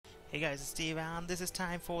Hey guys, it's Steve, and this is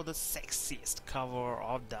time for the sexiest cover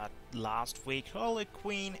of that last week. Harley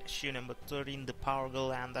Quinn, issue number 13, the Power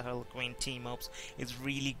Girl and the Harley Quinn team ups is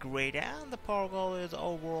really great, and the Power Girl is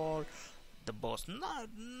overall the boss.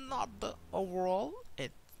 Not the overall.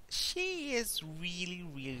 She is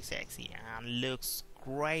really sexy and looks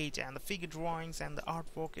great, and the figure drawings and the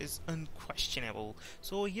artwork is unquestionable.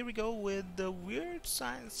 So here we go with the Weird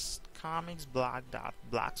Science Comics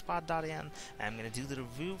blogspot.in. I'm gonna do the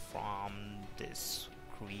review from this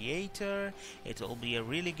creator. It will be a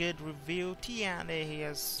really good review. T&A he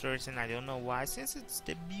has certain, I don't know why, since its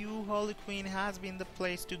debut, Harley Quinn has been the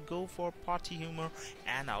place to go for party humor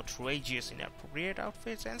and outrageous inappropriate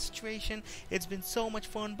outfits and situation. It's been so much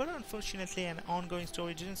fun, but unfortunately an ongoing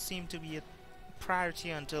story didn't seem to be a priority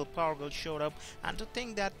until Power Girl showed up, and to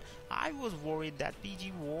think that I was worried that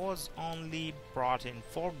PG was only brought in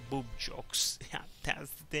for boob jokes. Yeah, that's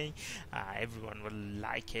the thing. Everyone will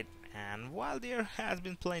like it. And while there has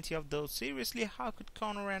been plenty of those, seriously, how could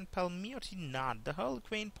Connor and Palmiotti not? The Harley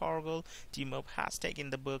Quinn Power Girl team up has taken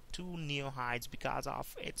the book to new heights because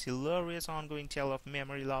of its hilarious ongoing tale of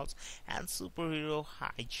memory loss and superhero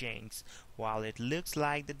hi-jinx. While it looks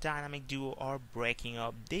like the dynamic duo are breaking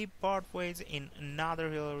up, they part ways in another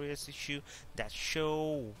hilarious issue that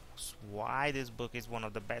shows why this book is one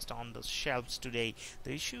of the best on the shelves today.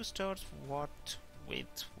 The issue starts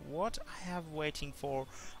with what I have waiting for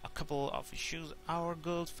a couple of issues. Our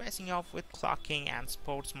girls facing off with clocking and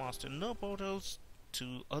sports master. No portals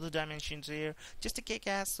to other dimensions here. Just a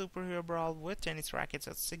kick-ass superhero brawl with tennis rackets,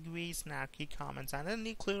 a segway, snarky comments, and a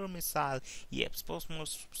nuclear missile. Yep,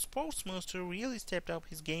 Sportsmaster really stepped up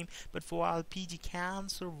his game, but while PG can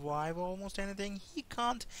survive almost anything, he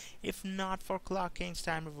can't. If not for clocking's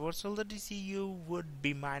time reversal, the DCU would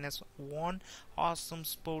be minus one awesome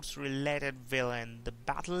sports-related villain. The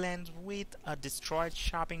battle ends with a destroyed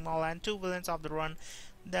shopping mall and two villains of the run.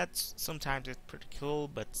 That's sometimes it's pretty cool,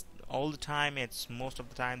 but all the time it's most of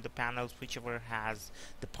the time the panels whichever has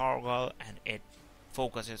the Power Girl and it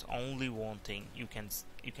focuses only one thing. You can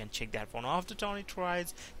check that one. After Tony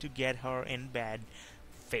tries to get her in bed,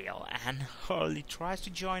 fail, and Harley tries to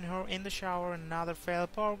join her in the shower, another fail.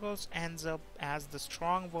 Power Girl ends up as the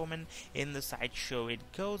strong woman in the sideshow. It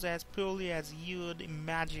goes as poorly as you'd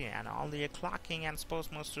imagine, and only a clocking and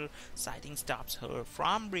Sportsmaster sighting stops her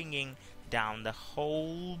from bringing down the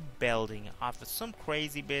whole building. After some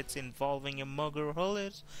crazy bits involving a mugger,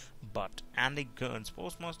 Harley's butt and a gun,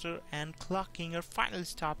 Postmaster and clocking are finally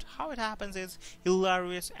stopped. How it happens is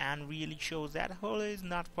hilarious and really shows that Harley is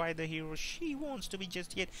not quite the hero she wants to be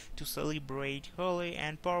just yet. To celebrate, Harley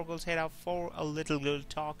and Power Girl head out for a little girl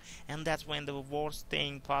talk, and that's when the worst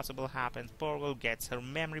thing possible happens. Power Girl gets her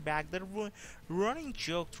memory back. The running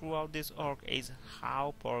joke throughout this arc is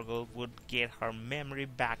how Power Girl would get her memory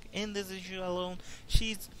back. In this issue alone,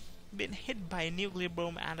 she's been hit by a nuclear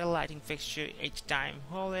bomb and a lighting fixture each time.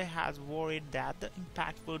 Harley has worried that the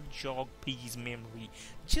impact would jog Piggy's memory.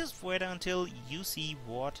 Just wait until you see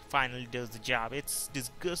what finally does the job. It's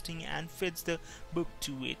disgusting and fits the book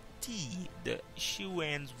to a T. The issue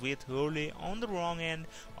ends with Harley on the wrong end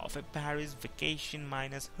of a Paris vacation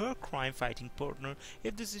minus her crime-fighting partner.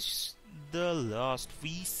 If this is the last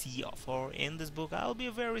we see of her in this book, I'll be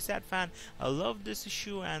a very sad fan. I love this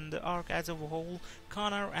issue and the arc as a whole.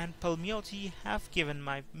 Connor and Palmiotti have given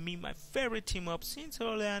me my favorite team up since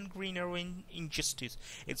Harley and Green are in Injustice.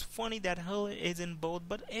 It's funny that Harley is in both,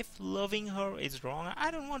 but if loving her is wrong,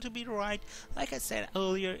 I don't want to be right. Like I said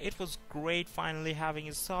earlier, it was great finally having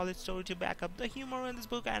a solid story to back up the humor in this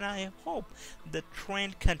book, and I hope the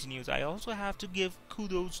trend continues. I also have to give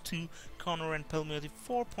kudos to Connor and Palmiotti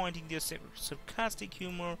for pointing their sarcastic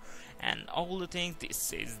humor and all the things.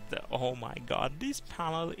 This is the, oh my god, this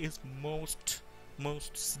panel is most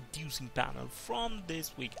seducing panel from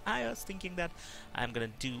this week. I was thinking that I'm gonna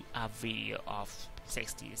do a video of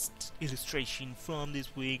sexiest illustration from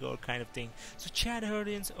this week or kind of thing. So Chad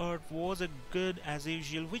Hardin's art was a good as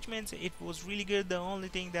usual, which means it was really good. The only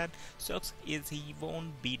thing that sucks is he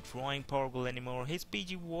won't be drawing Power Girl anymore. His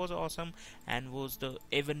PG was awesome and was the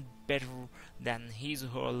even better than his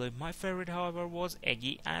Harley. My favorite, however, was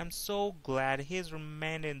Eggy. I am so glad he's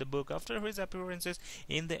remained in the book after his appearances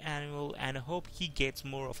in the annual, and I hope he gets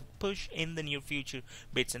more of a push in the near future.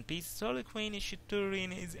 Bits and pieces. Harley Quinn issue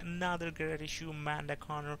 13 is another great issue. Amanda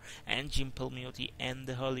Connor and Jim Palmiotti and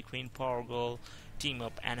the Harley Quinn Power Girl team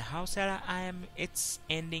up, and how sad I am its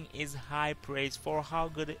ending is high praise for how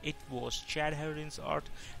good it was. Chad Hardin's art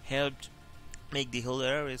helped make the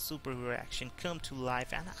hilarious superhero action come to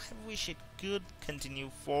life, and I wish it could continue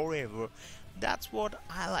forever. That's what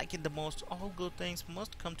I like it the most. All good things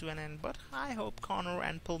must come to an end, but I hope Connor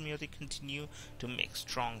and Palmiotti continue to make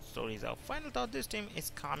strong stories. Our final thought this time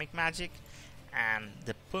is comic magic, and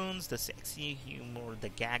the puns, the sexy humor, the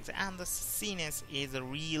gags, and the sassiness is a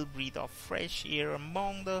real breath of fresh air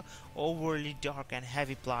among the overly dark and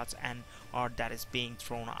heavy plots and art that is being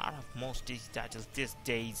thrown out of most DC titles these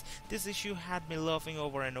days. This issue had me laughing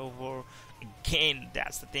over and over again.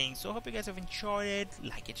 That's the thing. So hope you guys have enjoyed it.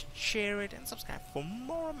 Like it, share it, and subscribe for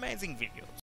more amazing videos.